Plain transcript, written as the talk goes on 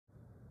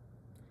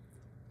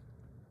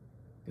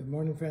Good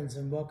morning, friends,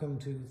 and welcome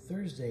to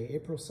Thursday,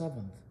 April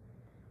 7th.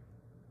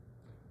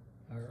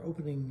 Our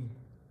opening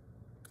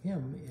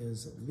hymn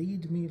is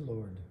Lead Me,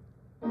 Lord.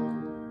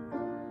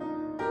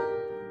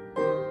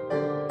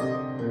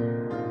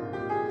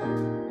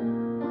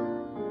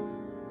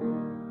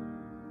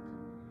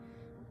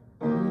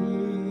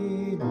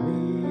 Lead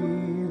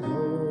me,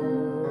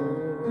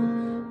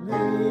 Lord,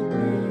 lead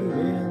me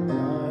in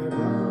thy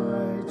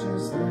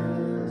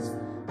righteousness,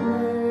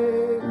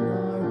 make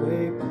my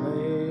way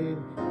plain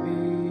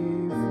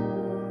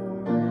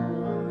before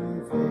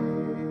my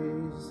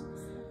face.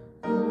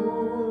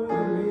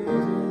 For it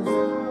is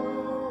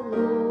thou,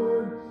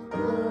 Lord,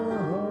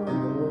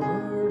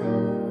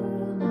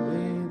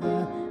 only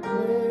that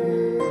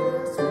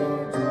mayest me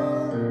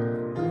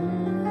dwell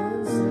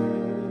in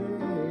safety.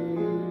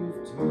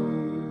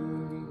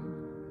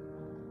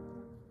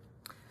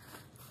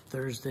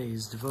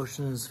 Thursday's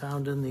devotion is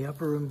found in the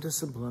Upper Room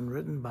Discipline,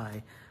 written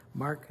by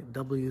Mark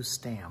W.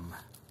 Stam.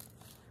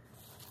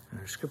 And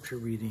our scripture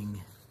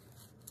reading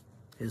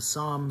is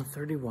Psalm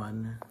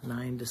 31,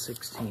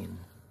 9-16.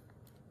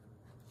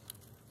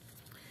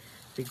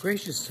 Be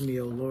gracious to me,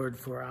 O Lord,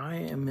 for I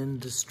am in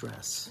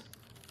distress.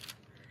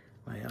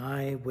 My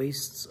eye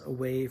wastes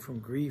away from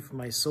grief,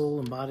 my soul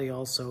and body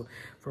also,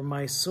 for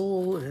my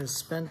soul is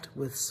spent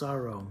with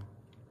sorrow.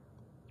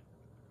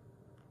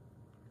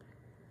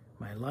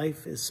 My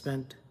life is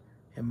spent,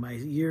 and my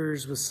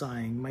years with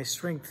sighing. My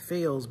strength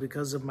fails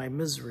because of my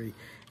misery,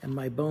 and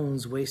my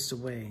bones waste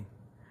away.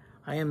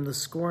 I am the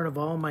scorn of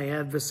all my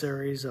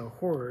adversaries, a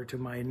horror to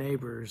my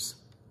neighbors,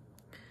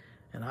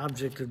 an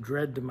object of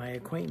dread to my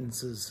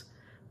acquaintances.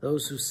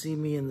 Those who see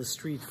me in the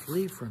street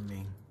flee from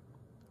me.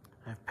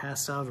 I've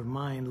passed out of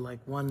mind like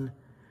one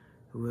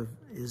who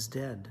is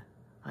dead.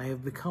 I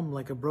have become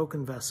like a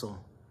broken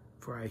vessel,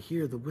 for I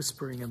hear the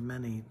whispering of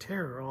many,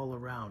 terror all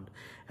around,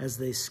 as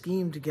they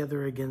scheme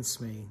together against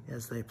me,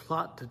 as they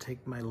plot to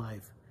take my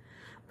life.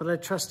 But I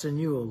trust in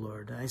you, O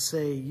Lord. I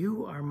say,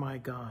 you are my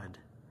God.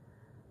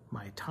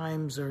 My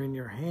times are in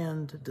your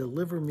hand.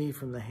 Deliver me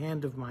from the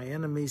hand of my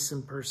enemies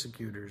and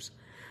persecutors.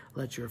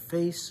 Let your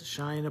face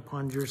shine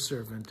upon your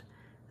servant,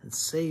 and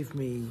save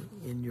me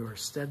in your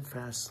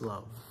steadfast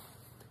love.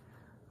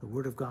 The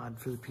word of God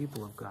for the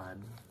people of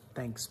God.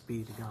 Thanks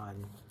be to God.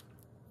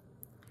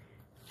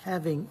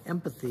 Having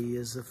empathy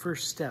is the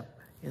first step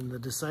in the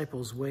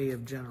disciples' way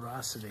of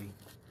generosity.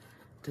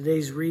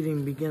 Today's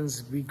reading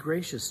begins, be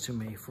gracious to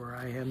me, for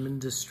I am in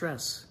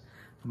distress.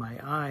 My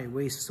eye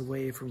wastes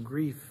away from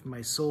grief,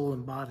 my soul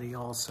and body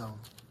also.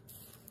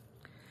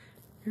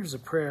 Here's a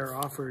prayer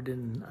offered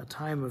in a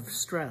time of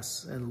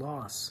stress and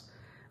loss,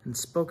 and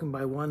spoken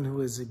by one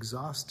who is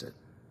exhausted.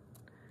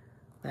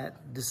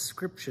 That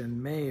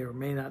description may or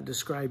may not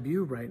describe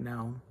you right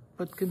now,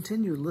 but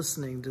continue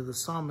listening to the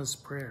psalmist's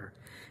prayer.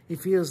 He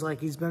feels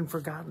like he's been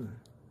forgotten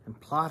and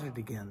plotted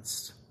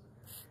against.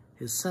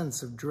 His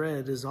sense of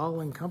dread is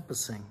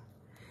all-encompassing.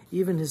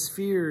 Even his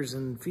fears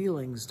and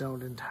feelings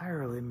don't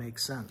entirely make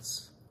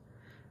sense.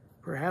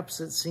 Perhaps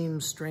it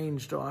seems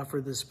strange to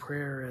offer this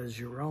prayer as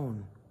your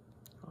own,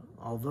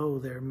 although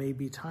there may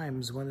be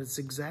times when it's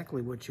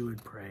exactly what you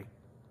would pray.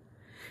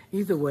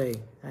 Either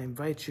way, I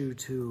invite you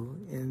to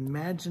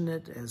imagine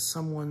it as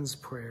someone's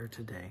prayer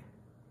today.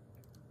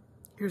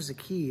 Here's a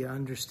key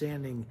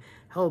understanding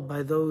held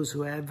by those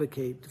who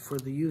advocate for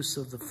the use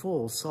of the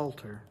full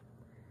Psalter,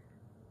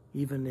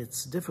 even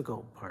its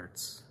difficult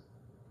parts.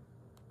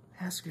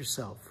 Ask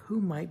yourself,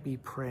 who might be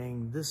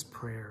praying this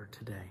prayer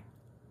today?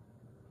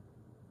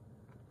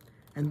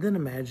 And then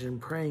imagine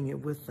praying it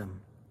with them,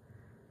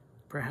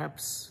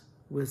 perhaps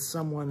with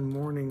someone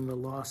mourning the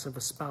loss of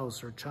a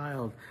spouse or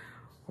child,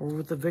 or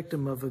with a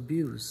victim of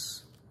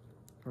abuse,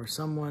 or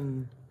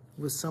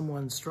with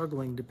someone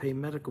struggling to pay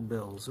medical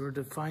bills or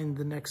to find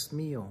the next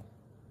meal.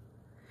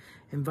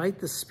 Invite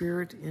the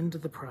Spirit into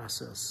the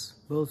process,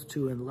 both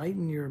to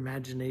enlighten your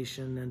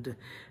imagination and to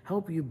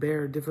help you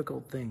bear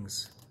difficult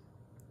things,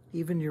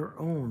 even your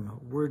own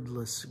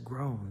wordless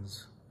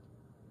groans.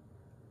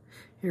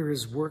 Here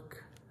is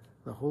work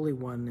the Holy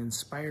One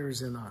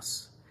inspires in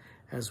us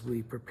as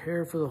we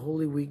prepare for the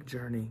Holy Week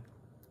journey,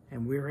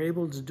 and we are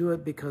able to do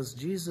it because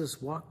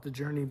Jesus walked the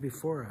journey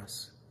before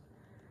us.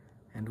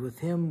 And with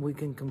him, we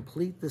can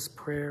complete this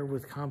prayer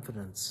with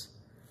confidence.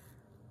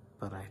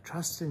 But I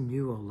trust in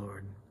you, O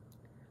Lord.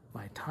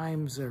 My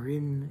times are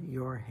in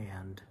your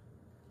hand.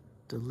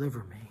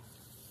 Deliver me.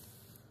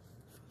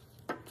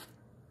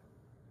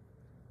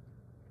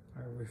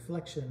 Our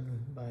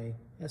reflection by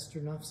Esther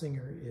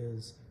Nofsinger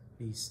is,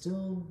 Be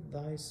still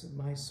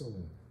my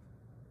soul.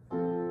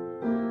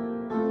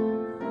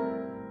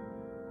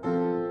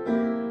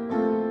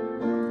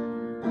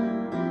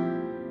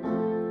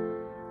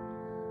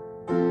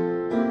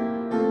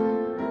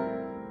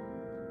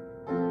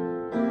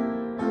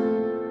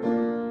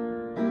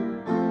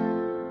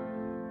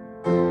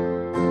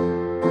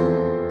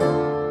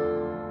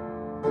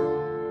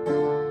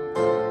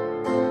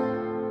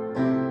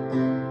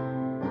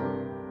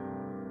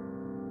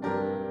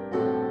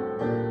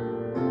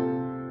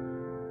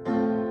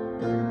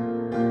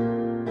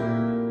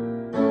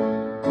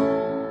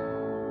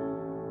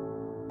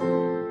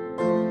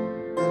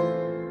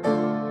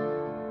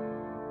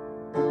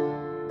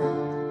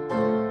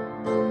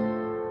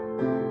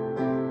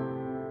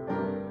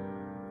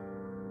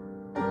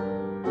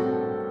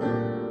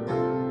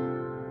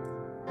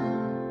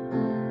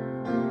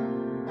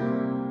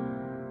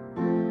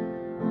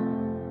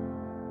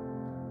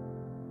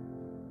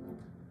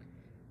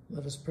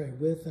 Let us pray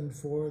with and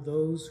for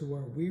those who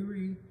are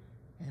weary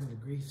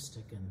and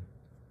grief-stricken.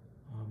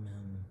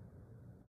 Amen.